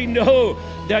Area. I know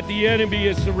that the enemy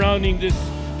is surrounding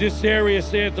this area,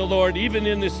 saith the Lord, even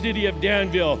in the city of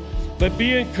Danville. But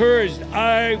be encouraged.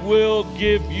 I will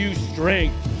give you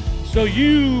strength. So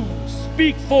you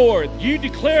speak forth. You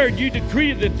declare, you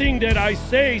decree the thing that I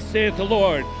say, saith the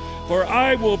Lord. For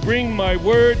I will bring my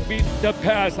word to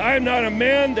pass. I am not a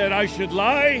man that I should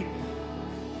lie,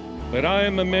 but I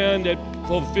am a man that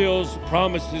fulfills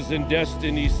promises and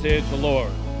destiny, saith the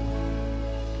Lord.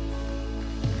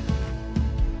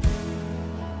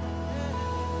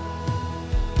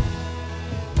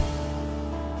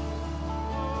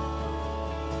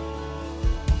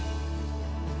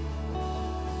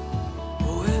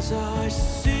 As I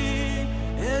sing,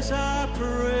 as I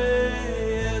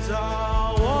pray, as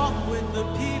I walk with the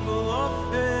people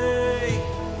of faith,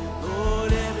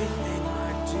 Lord, everything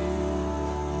I do,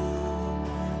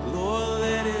 Lord,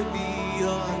 let it be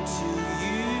unto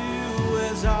you.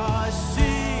 As I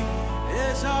sing,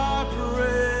 as I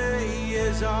pray,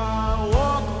 as I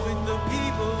walk with the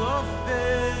people of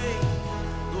faith,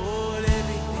 Lord,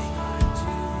 everything I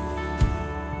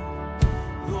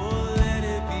do, Lord, let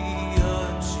it be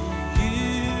unto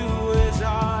you. As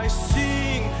I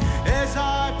sing, as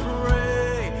I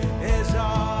pray, as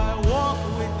I walk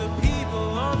with the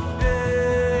people of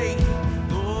faith,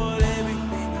 Lord,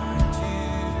 everything I do,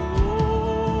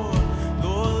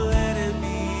 Lord, let it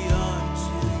be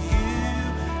unto you.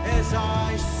 As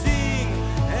I sing,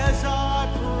 as I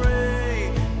pray,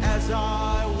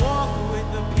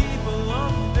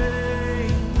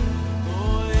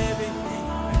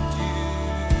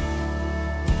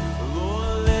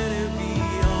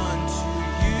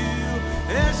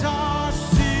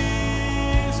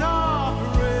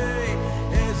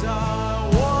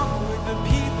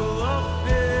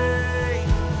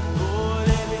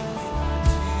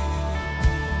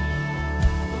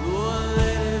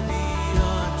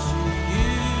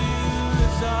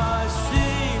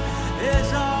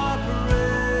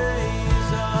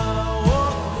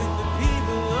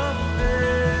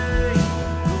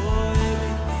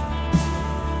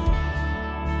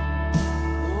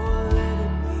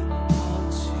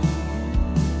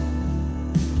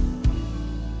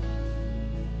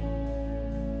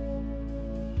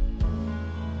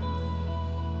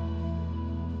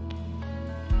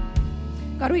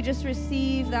 God, we just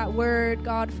receive that word,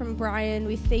 God, from Brian.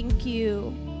 We thank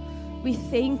you. We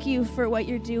thank you for what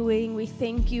you're doing. We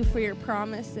thank you for your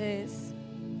promises.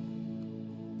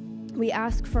 We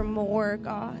ask for more,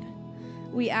 God.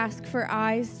 We ask for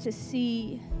eyes to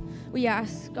see. We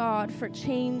ask, God, for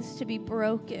chains to be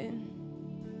broken.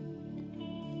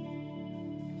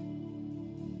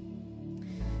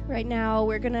 Right now,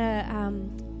 we're going to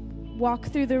walk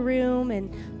through the room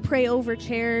and pray over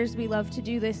chairs. We love to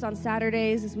do this on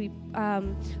Saturdays as we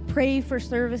pray for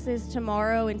services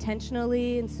tomorrow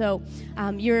intentionally. And so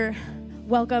you're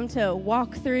welcome to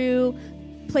walk through,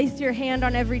 place your hand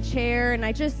on every chair. And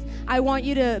I want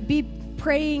you to be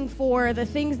praying for the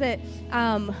things that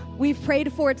we've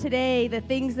prayed for today, the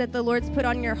things that the Lord's put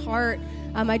on your heart.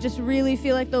 I just really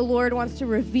feel like the Lord wants to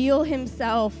reveal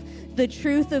himself, the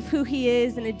truth of who he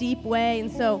is in a deep way.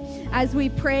 And so as we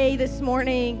pray this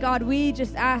morning, God, we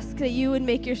just ask that you would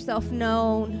make yourself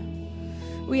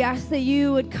known. We ask that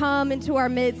you would come into our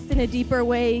midst in a deeper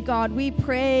way, God. We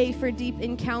pray for deep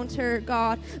encounter,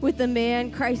 God, with the man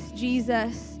Christ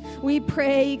Jesus. We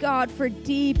pray, God, for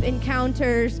deep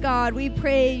encounters, God. We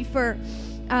pray for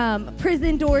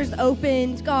prison doors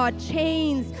opened, God,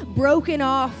 chains broken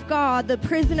off, God, the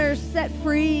prisoners set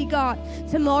free, God.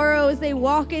 Tomorrow as they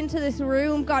walk into this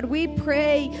room, God, we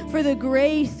pray for the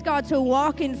grace, God, to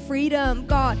walk in freedom,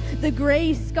 God, the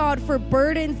grace, God, for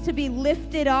burdens to be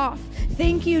lifted off.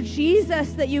 Thank you,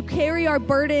 Jesus, that you carry our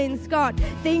burdens, God.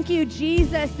 Thank you,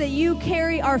 Jesus, that you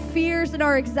carry our fears and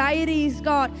our anxieties,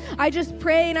 God. I just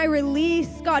pray and I release,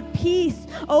 God, peace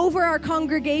over our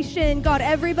congregation, God,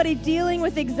 everybody dealing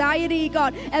with anxiety,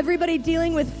 God, everybody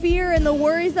dealing with fear and the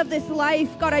worries of this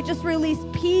life, God, I just release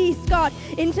peace, God,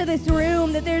 into this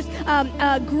room, that there's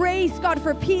grace, God,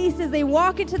 for peace as they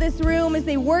walk into this room, as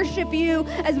they worship you,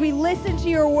 as we listen to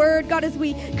your word, God, as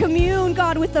we commune,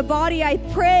 God, with the body. I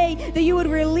pray that you would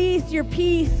release your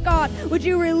peace, God. Would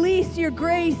you release your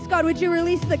grace, God? Would you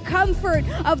release the comfort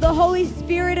of the Holy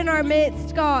Spirit in our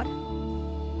midst, God?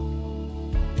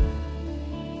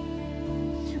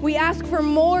 We ask for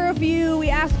more of you. We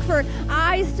ask for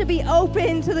eyes to be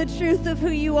open to the truth of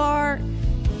who you are.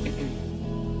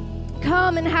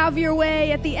 Come and have your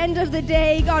way. At the end of the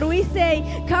day, God, we say,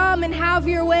 come and have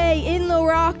your way in the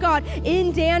Rock, God,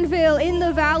 in Danville, in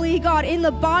the Valley, God, in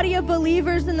the body of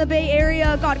believers in the Bay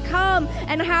Area, God, come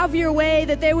and have your way,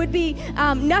 that there would be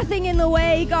nothing in the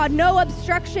way, God, no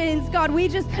obstructions, God, we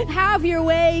just have your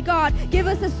way, God. Give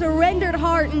us a surrendered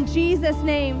heart in Jesus'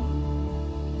 name.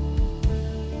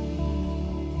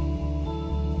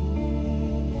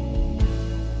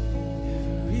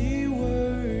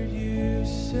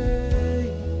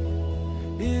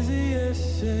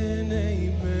 And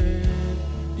amen.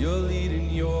 You're leading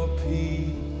your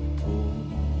people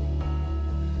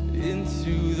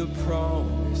into the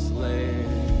promised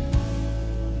land.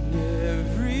 And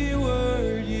every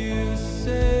word you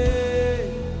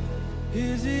say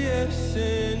is yes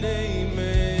and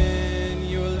amen.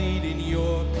 You're leading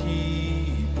your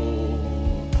people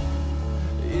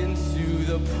into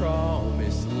the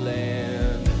promised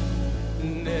land.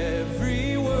 And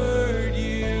every word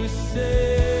you say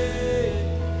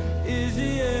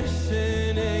yes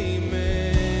and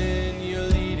amen. You're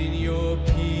leading your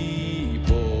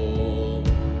people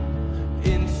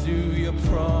into your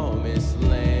promised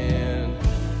land.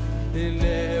 And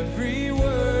every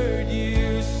word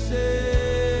you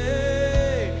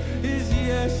say is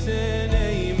yes and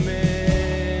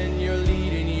amen. You're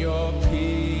leading your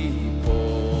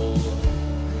people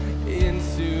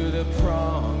into the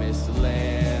promised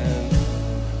land.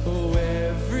 Oh,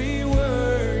 every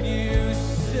word you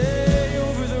say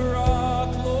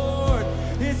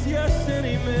yes and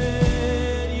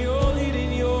amen. You're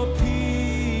leading your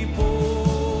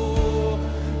people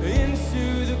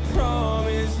into the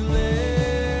promised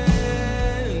land.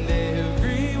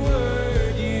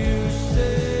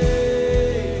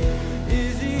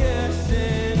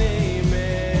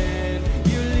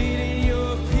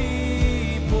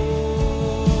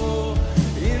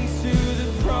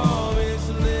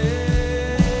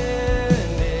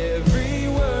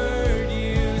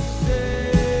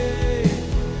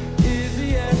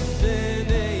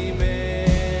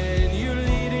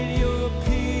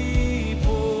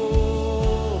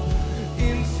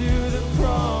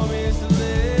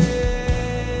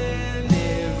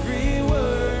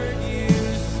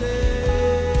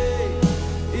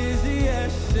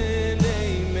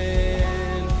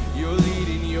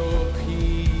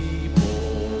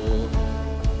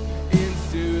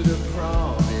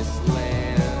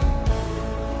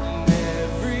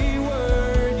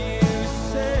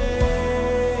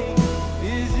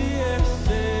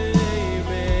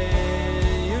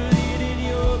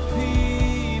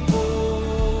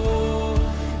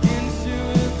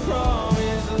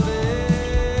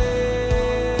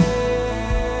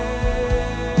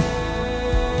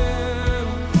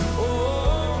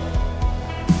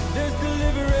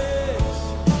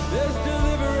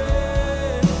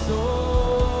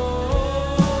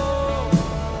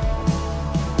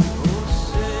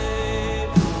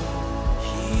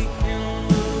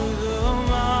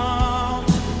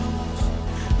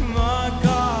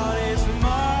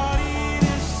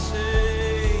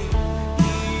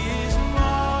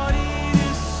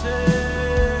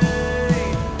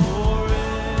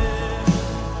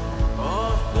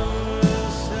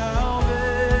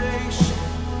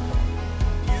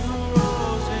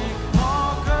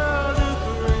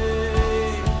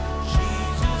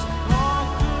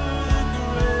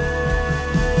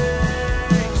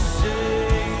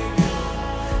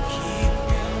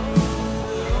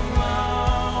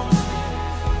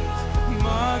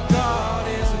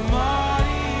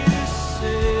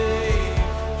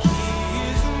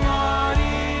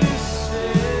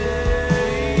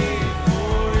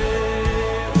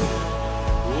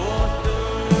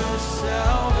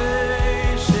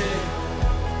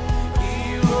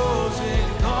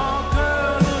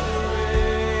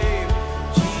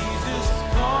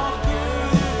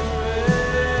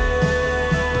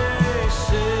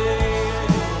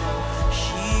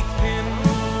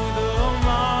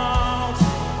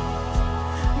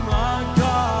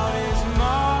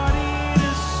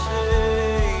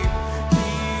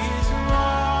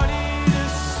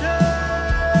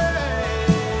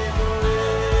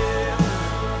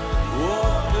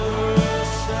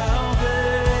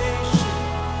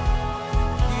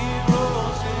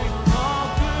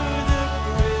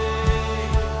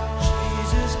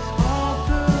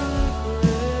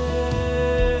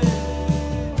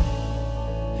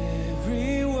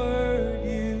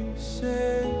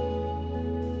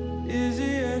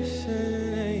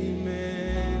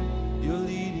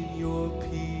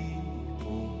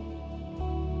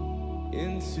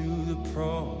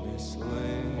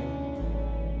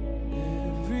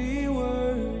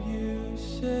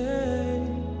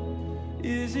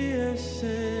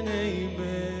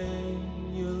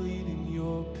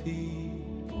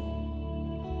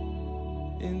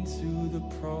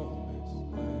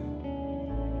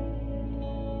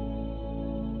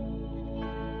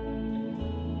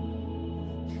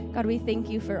 God, we thank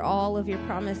you for all of your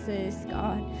promises,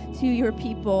 God, to your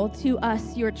people, to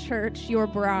us, your church, your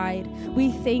bride.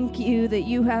 We thank you that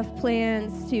you have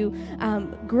plans to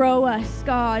grow us,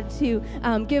 God, to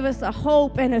give us a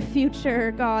hope and a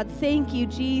future, God. Thank you,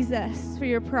 Jesus, for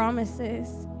your promises.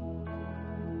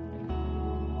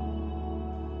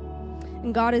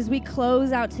 And God, as we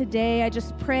close out today, I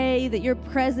just pray that your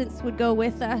presence would go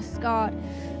with us, God.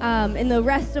 In the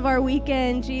rest of our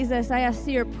weekend, Jesus, I ask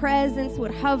that your presence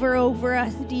would hover over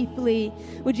us deeply.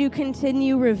 Would you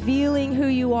continue revealing who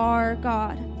you are,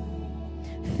 God?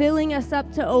 Filling us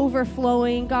up to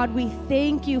overflowing. God, we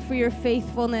thank you for your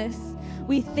faithfulness.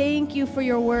 We thank you for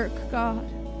your work, God.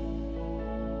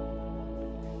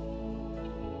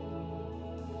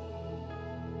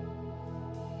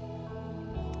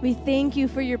 We thank you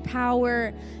for your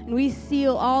power, and we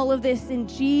seal all of this in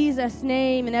Jesus'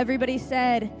 name. And everybody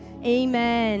said,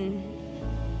 amen.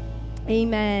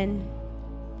 Amen.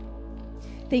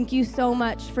 Thank you so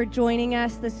much for joining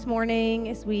us this morning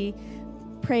as we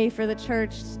pray for the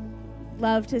church.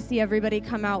 Love to see everybody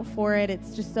come out for it.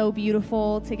 It's just so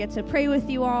beautiful to get to pray with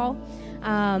you all.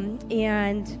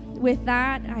 And with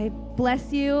that, I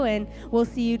bless you, and we'll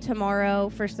see you tomorrow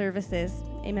for services.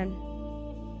 Amen.